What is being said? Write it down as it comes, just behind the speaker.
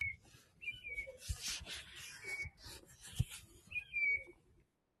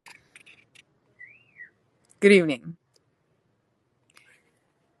Good evening.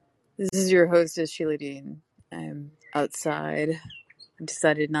 This is your hostess, Sheila Dean. I'm outside. I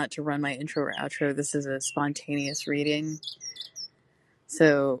decided not to run my intro or outro. This is a spontaneous reading.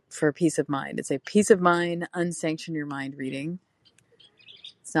 So, for peace of mind, it's a peace of mind, unsanctioned your mind reading.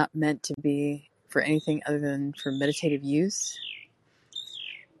 It's not meant to be for anything other than for meditative use.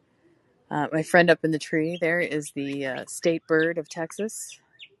 My friend up in the tree there is the state bird of Texas,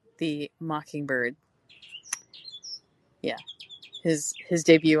 the mockingbird. Yeah, his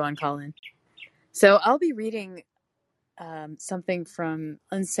debut on Call-In. So, I'll be reading something from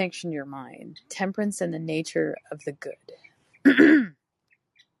Unsanction Your Mind, Temperance and the Nature of the Good.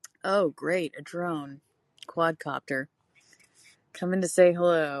 Oh, great, a drone, quadcopter, coming to say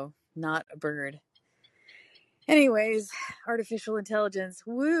hello, not a bird. Anyways, artificial intelligence,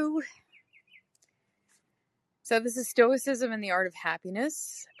 woo! So this is Stoicism and the Art of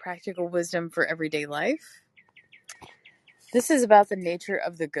Happiness, practical wisdom for everyday life. This is about the nature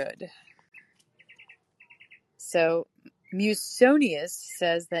of the good. So Musonius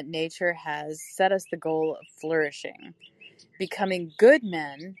says that nature has set us the goal of flourishing, becoming good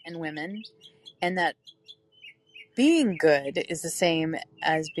men and women, and that being good is the same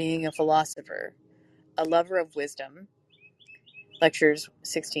as being a philosopher, a lover of wisdom. Lectures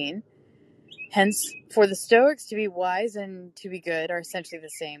 16. Hence, for the Stoics, to be wise and to be good are essentially the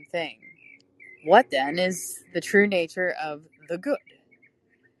same thing. What then is the true nature of the good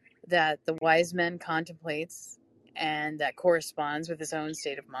that the wise man contemplates and that corresponds with his own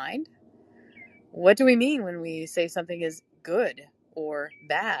state of mind? What do we mean when we say something is good or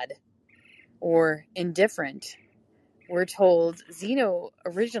bad or indifferent? We're told Zeno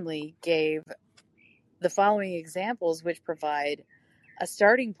originally gave the following examples, which provide a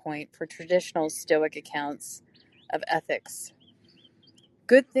starting point for traditional Stoic accounts of ethics.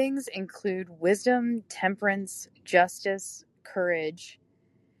 Good things include wisdom, temperance, justice, courage,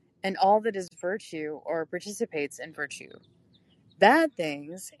 and all that is virtue or participates in virtue. Bad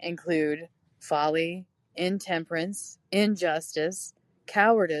things include folly, intemperance, injustice,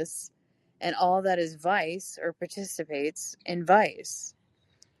 cowardice, and all that is vice or participates in vice.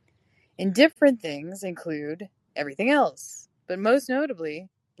 Indifferent things include everything else, but most notably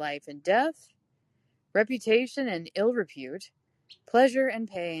life and death, reputation and ill repute, pleasure and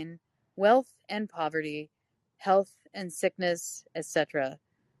pain, wealth and poverty, health and sickness, etc.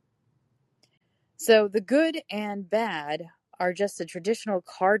 So the good and bad are just the traditional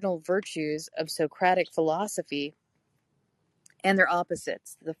cardinal virtues of Socratic philosophy and their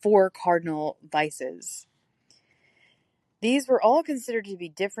opposites, the four cardinal vices. These were all considered to be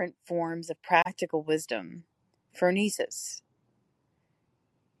different forms of practical wisdom. Phronesis,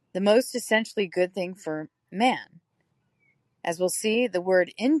 the most essentially good thing for man. As we'll see, the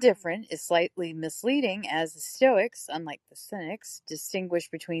word indifferent is slightly misleading, as the Stoics, unlike the Cynics, distinguish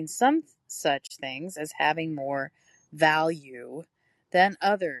between some such things as having more value than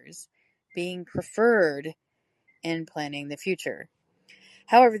others, being preferred in planning the future.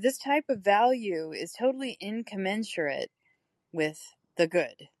 However, this type of value is totally incommensurate with the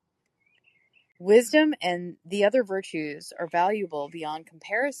good. Wisdom and the other virtues are valuable beyond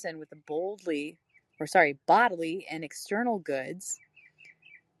comparison with the bodily and external goods,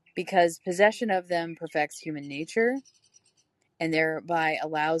 because possession of them perfects human nature and thereby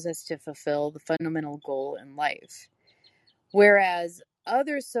allows us to fulfill the fundamental goal in life. Whereas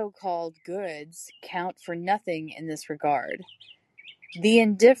other so-called goods count for nothing in this regard. The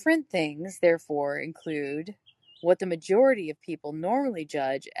indifferent things, therefore, include what the majority of people normally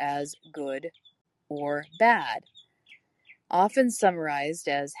judge as good or bad, often summarized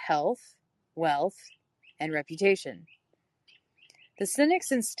as health, wealth, and reputation. The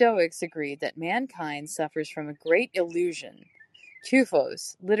Cynics and Stoics agreed that mankind suffers from a great illusion,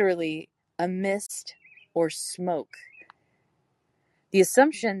 tufos, literally a mist or smoke. The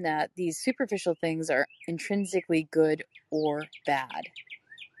assumption that these superficial things are intrinsically good or bad.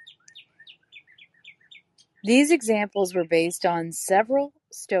 These examples were based on several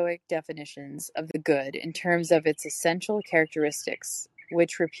Stoic definitions of the good in terms of its essential characteristics,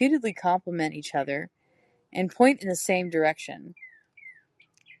 which reputedly complement each other and point in the same direction.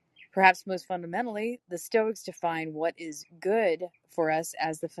 Perhaps most fundamentally, the Stoics define what is good for us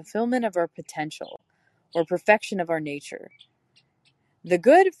as the fulfillment of our potential, or perfection of our nature. The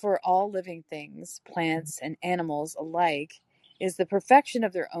good for all living things, plants and animals alike, is the perfection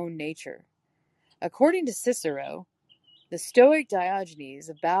of their own nature. According to Cicero, the Stoic Diogenes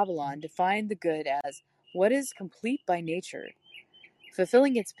of Babylon defined the good as what is complete by nature,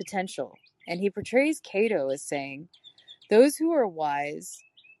 fulfilling its potential, and he portrays Cato as saying, "Those who are wise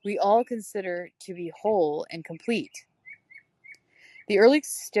we all consider to be whole and complete. The early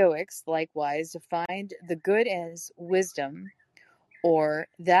Stoics likewise defined the good as wisdom, or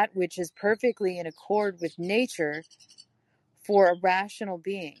that which is perfectly in accord with nature for a rational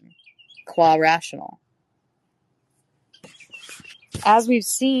being, qua rational. As we've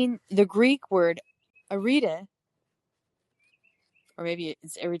seen, the Greek word arete, or maybe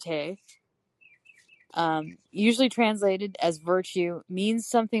it's arete, usually translated as virtue, means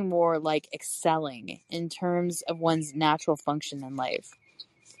something more like excelling in terms of one's natural function in life.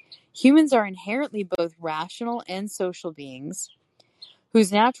 Humans are inherently both rational and social beings,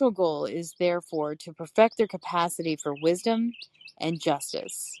 whose natural goal is therefore to perfect their capacity for wisdom and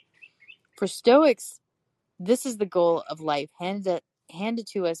justice. For Stoics, this is the goal of life handed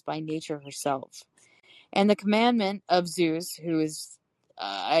to us by nature herself. And the commandment of Zeus, who is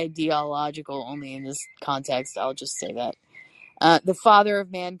ideological only in this context, I'll just say that, the father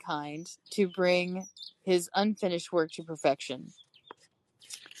of mankind, to bring his unfinished work to perfection.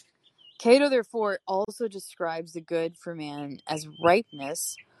 Cato, therefore, also describes the good for man as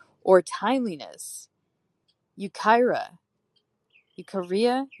ripeness or timeliness. Eucharia,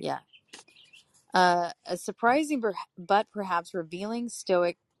 yeah. A surprising but perhaps revealing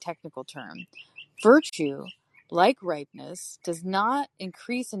Stoic technical term. Virtue, like ripeness, does not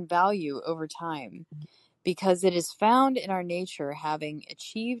increase in value over time because it is found in our nature having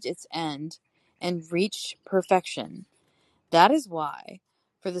achieved its end and reached perfection. That is why,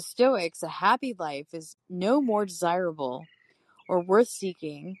 for the Stoics, a happy life is no more desirable or worth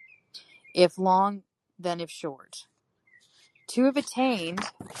seeking if long than if short. To have attained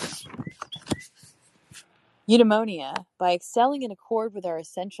eudaimonia by excelling in accord with our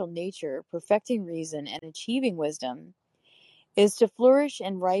essential nature, perfecting reason, and achieving wisdom, is to flourish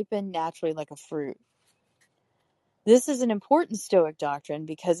and ripen naturally like a fruit. This is an important Stoic doctrine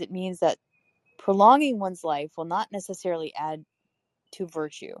because it means that prolonging one's life will not necessarily add to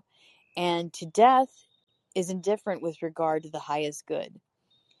virtue, and to death is indifferent with regard to the highest good.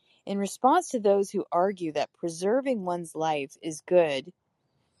 In response to those who argue that preserving one's life is good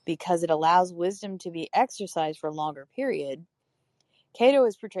because it allows wisdom to be exercised for a longer period, Cato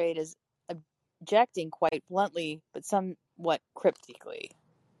is portrayed as objecting quite bluntly, but somewhat cryptically.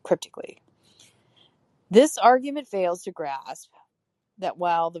 This argument fails to grasp that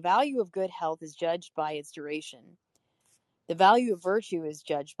while the value of good health is judged by its duration, the value of virtue is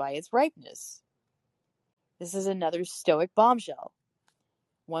judged by its ripeness. This is another Stoic bombshell,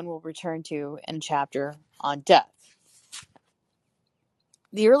 one we'll return to in a chapter on death.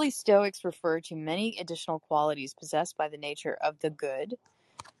 The early Stoics refer to many additional qualities possessed by the nature of the good,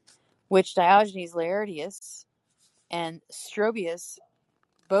 which Diogenes Laertius and Strobius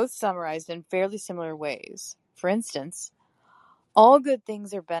both summarized in fairly similar ways. For instance, all good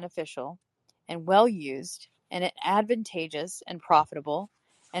things are beneficial and well used and advantageous and profitable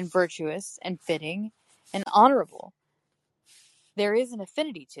and virtuous and fitting and honorable. There is an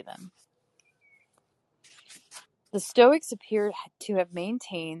affinity to them. The Stoics appear to have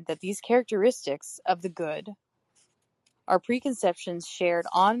maintained that these characteristics of the good are preconceptions shared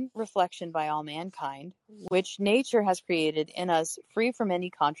on reflection by all mankind, which nature has created in us free from any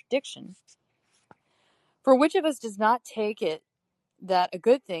contradiction. For which of us does not take it that a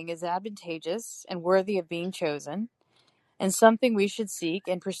good thing is advantageous and worthy of being chosen, and something we should seek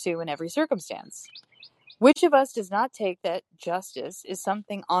and pursue in every circumstance? Which of us does not take that justice is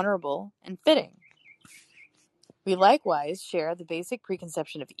something honorable and fitting? We likewise share the basic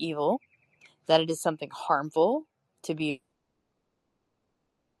preconception of evil, that it is something harmful to be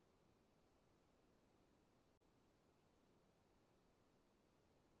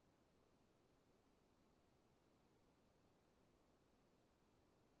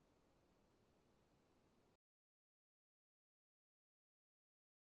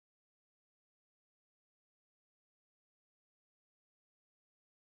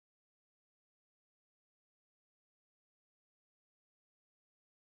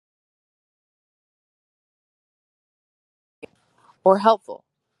or helpful,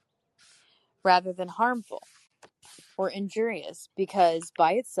 rather than harmful or injurious, because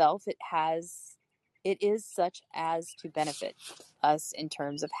by itself it is such as to benefit us in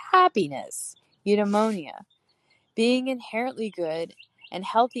terms of happiness, eudaimonia, being inherently good and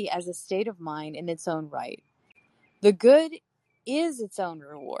healthy as a state of mind in its own right. The good is its own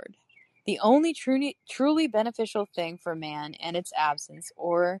reward, the only truly beneficial thing for man, and its absence,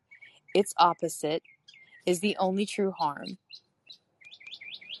 or its opposite, is the only true harm.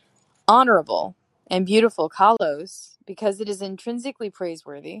 Honorable and beautiful kalos, because it is intrinsically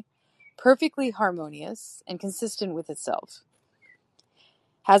praiseworthy, perfectly harmonious, and consistent with itself.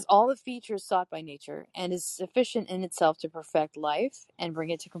 has all the features sought by nature, and is sufficient in itself to perfect life and bring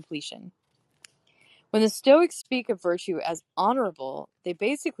it to completion. When the Stoics speak of virtue as honorable, they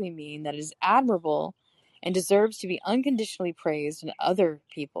basically mean that it is admirable and deserves to be unconditionally praised in other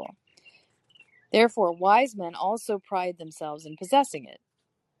people. Therefore, wise men also pride themselves in possessing it.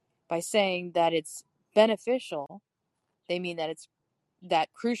 By saying that it's beneficial, they mean that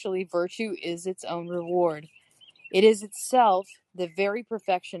crucially virtue is its own reward. It is itself the very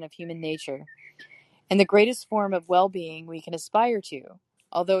perfection of human nature, and the greatest form of well-being we can aspire to,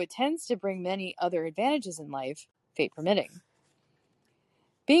 although it tends to bring many other advantages in life, fate permitting.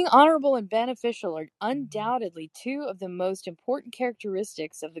 Being honorable and beneficial are undoubtedly two of the most important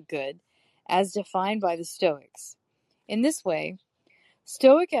characteristics of the good, as defined by the Stoics. In this way,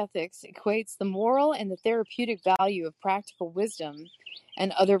 Stoic ethics equates the moral and the therapeutic value of practical wisdom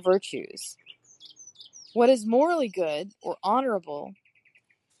and other virtues. What is morally good or honorable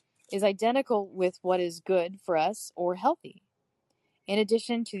is identical with what is good for us or healthy. In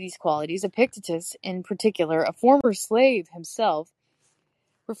addition to these qualities, Epictetus, in particular, a former slave himself,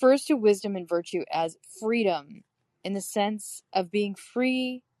 refers to wisdom and virtue as freedom, in the sense of being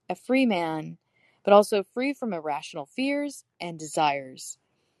free, a free man, but also free from irrational fears and desires.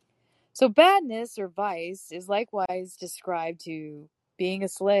 So badness or vice is likewise described to being a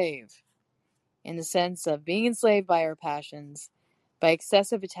slave, in the sense of being enslaved by our passions, by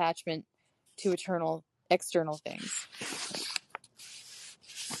excessive attachment to external things.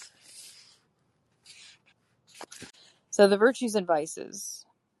 So the virtues and vices.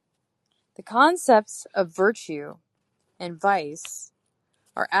 The concepts of virtue and vice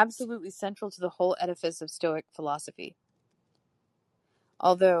are absolutely central to the whole edifice of Stoic philosophy.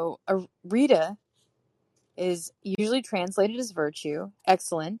 Although arete is usually translated as virtue,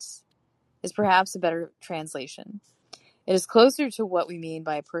 excellence is perhaps a better translation. It is closer to what we mean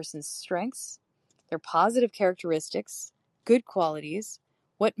by a person's strengths, their positive characteristics, good qualities,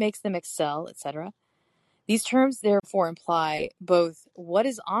 what makes them excel, etc. These terms therefore imply both what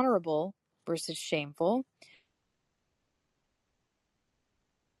is honorable versus shameful,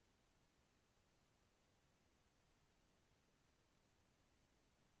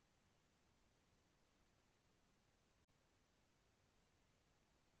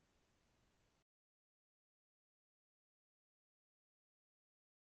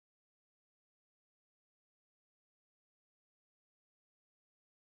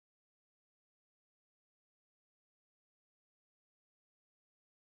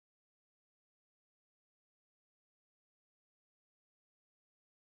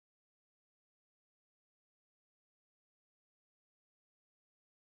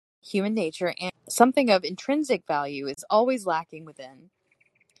 human nature, and something of intrinsic value is always lacking within,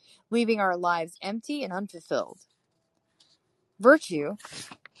 leaving our lives empty and unfulfilled. Virtue,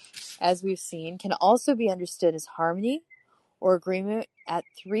 as we've seen, can also be understood as harmony or agreement at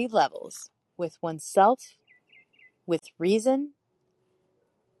three levels: with oneself, with reason,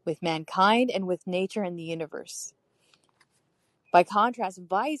 with mankind, and with nature and the universe. By contrast,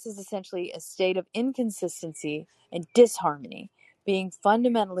 vice is essentially a state of inconsistency and disharmony, being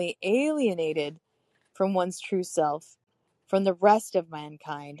fundamentally alienated from one's true self, from the rest of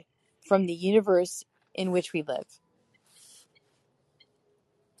mankind, from the universe in which we live.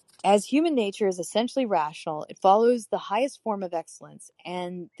 As human nature is essentially rational, it follows the highest form of excellence,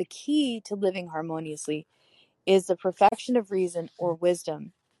 and the key to living harmoniously is the perfection of reason or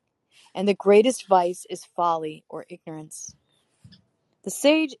wisdom, and the greatest vice is folly or ignorance. The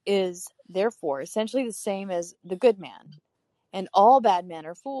sage is, therefore, essentially the same as the good man, and all bad men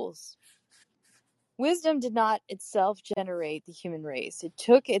are fools. Wisdom did not itself generate the human race. It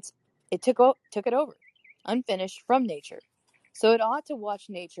took it over, unfinished from nature. So it ought to watch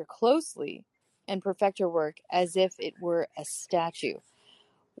nature closely and perfect her work as if it were a statue.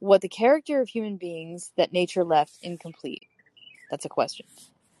 What the character of human beings that nature left incomplete? That's a question.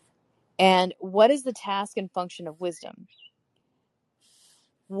 And what is the task and function of wisdom?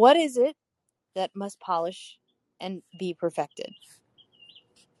 What is it that must polish and be perfected?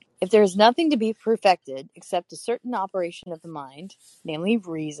 If there is nothing to be perfected except a certain operation of the mind, namely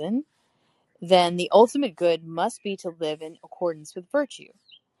reason, then the ultimate good must be to live in accordance with virtue.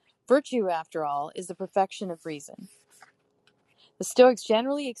 Virtue, after all, is the perfection of reason. The Stoics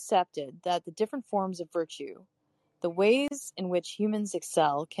generally accepted that the different forms of virtue, the ways in which humans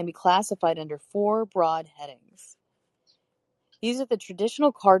excel, can be classified under four broad headings. These are the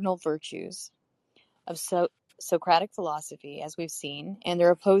traditional cardinal virtues of Socratic philosophy, as we've seen, and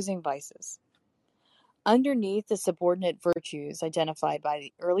their opposing vices. Underneath the subordinate virtues identified by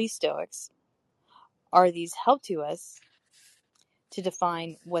the early Stoics are these help to us to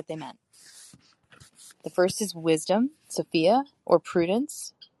define what they meant. The first is wisdom, Sophia, or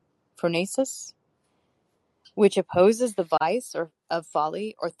prudence, phronesis, which opposes the vice of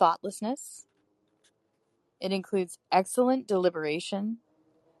folly or thoughtlessness. It includes excellent deliberation,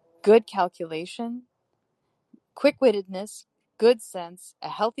 good calculation, quick-wittedness, good sense, a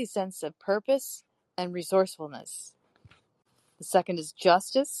healthy sense of purpose, and resourcefulness. The second is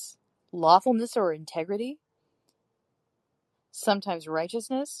justice, lawfulness or integrity, sometimes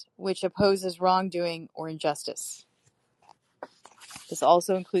righteousness, which opposes wrongdoing or injustice. This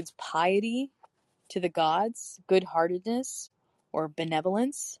also includes piety to the gods, good-heartedness or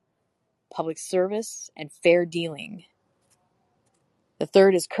benevolence, public service, and fair dealing. The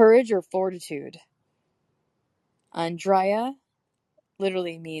third is courage or fortitude. Andria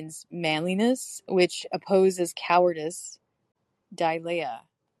literally means manliness, which opposes cowardice. Dileia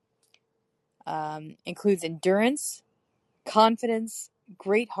includes endurance, confidence,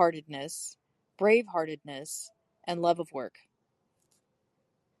 great-heartedness, brave-heartedness, and love of work.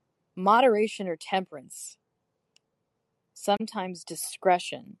 Moderation or temperance, sometimes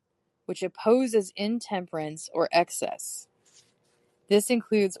discretion, which opposes intemperance or excess. This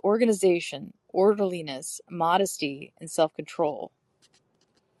includes organization, orderliness, modesty, and self-control.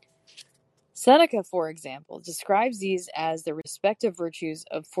 Seneca, for example, describes these as the respective virtues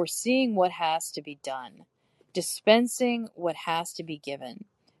of foreseeing what has to be done, dispensing what has to be given,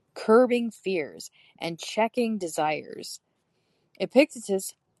 curbing fears, and checking desires.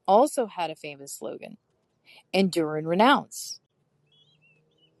 Epictetus also had a famous slogan, endure and renounce.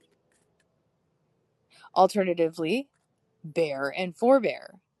 Alternatively, bear and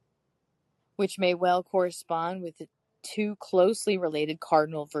forbear, which may well correspond with the two closely related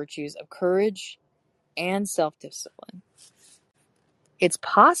cardinal virtues of courage and self-discipline. It's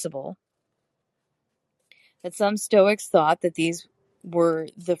possible that some Stoics thought that these were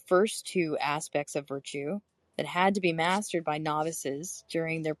the first two aspects of virtue that had to be mastered by novices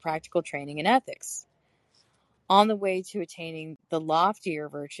during their practical training in ethics, on the way to attaining the loftier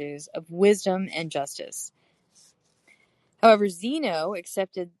virtues of wisdom and justice. However, Zeno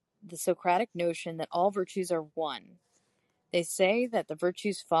accepted the Socratic notion that all virtues are one. They say that the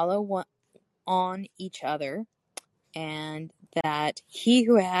virtues follow on each other, and that he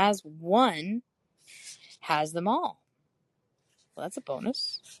who has one has them all. Well, that's a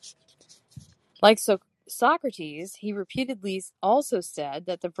bonus. Like Socrates, he repeatedly also said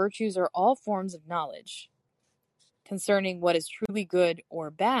that the virtues are all forms of knowledge concerning what is truly good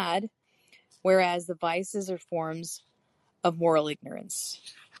or bad, whereas the vices are forms of moral ignorance.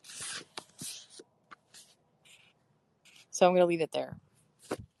 So I'm going to leave it there.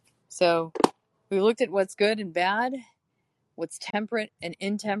 So we looked at what's good and bad, what's temperate and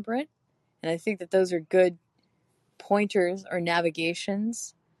intemperate, and I think that those are good pointers or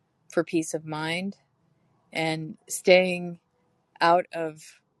navigations for peace of mind and staying out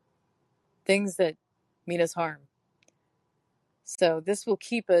of things that mean us harm. So this will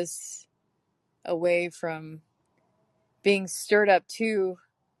keep us away from being stirred up too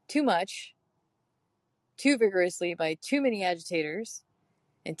much, too vigorously by too many agitators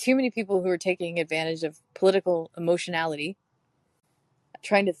and too many people who are taking advantage of political emotionality,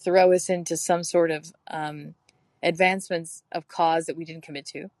 trying to throw us into some sort of advancements of cause that we didn't commit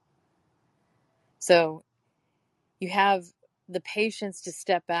to. So you have the patience to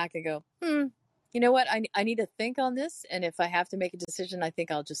step back and go, you know what? I need to think on this. And if I have to make a decision, I think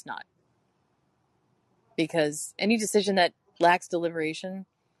I'll just not. Because any decision that lacks deliberation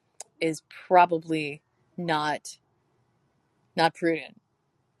is probably not prudent,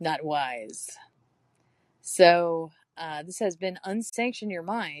 not wise. So this has been Unsanction Your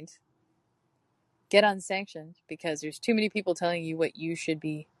Mind. Get unsanctioned, because there's too many people telling you what you should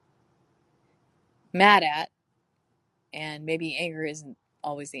be mad at, and maybe anger isn't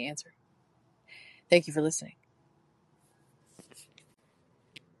always the answer. Thank you for listening.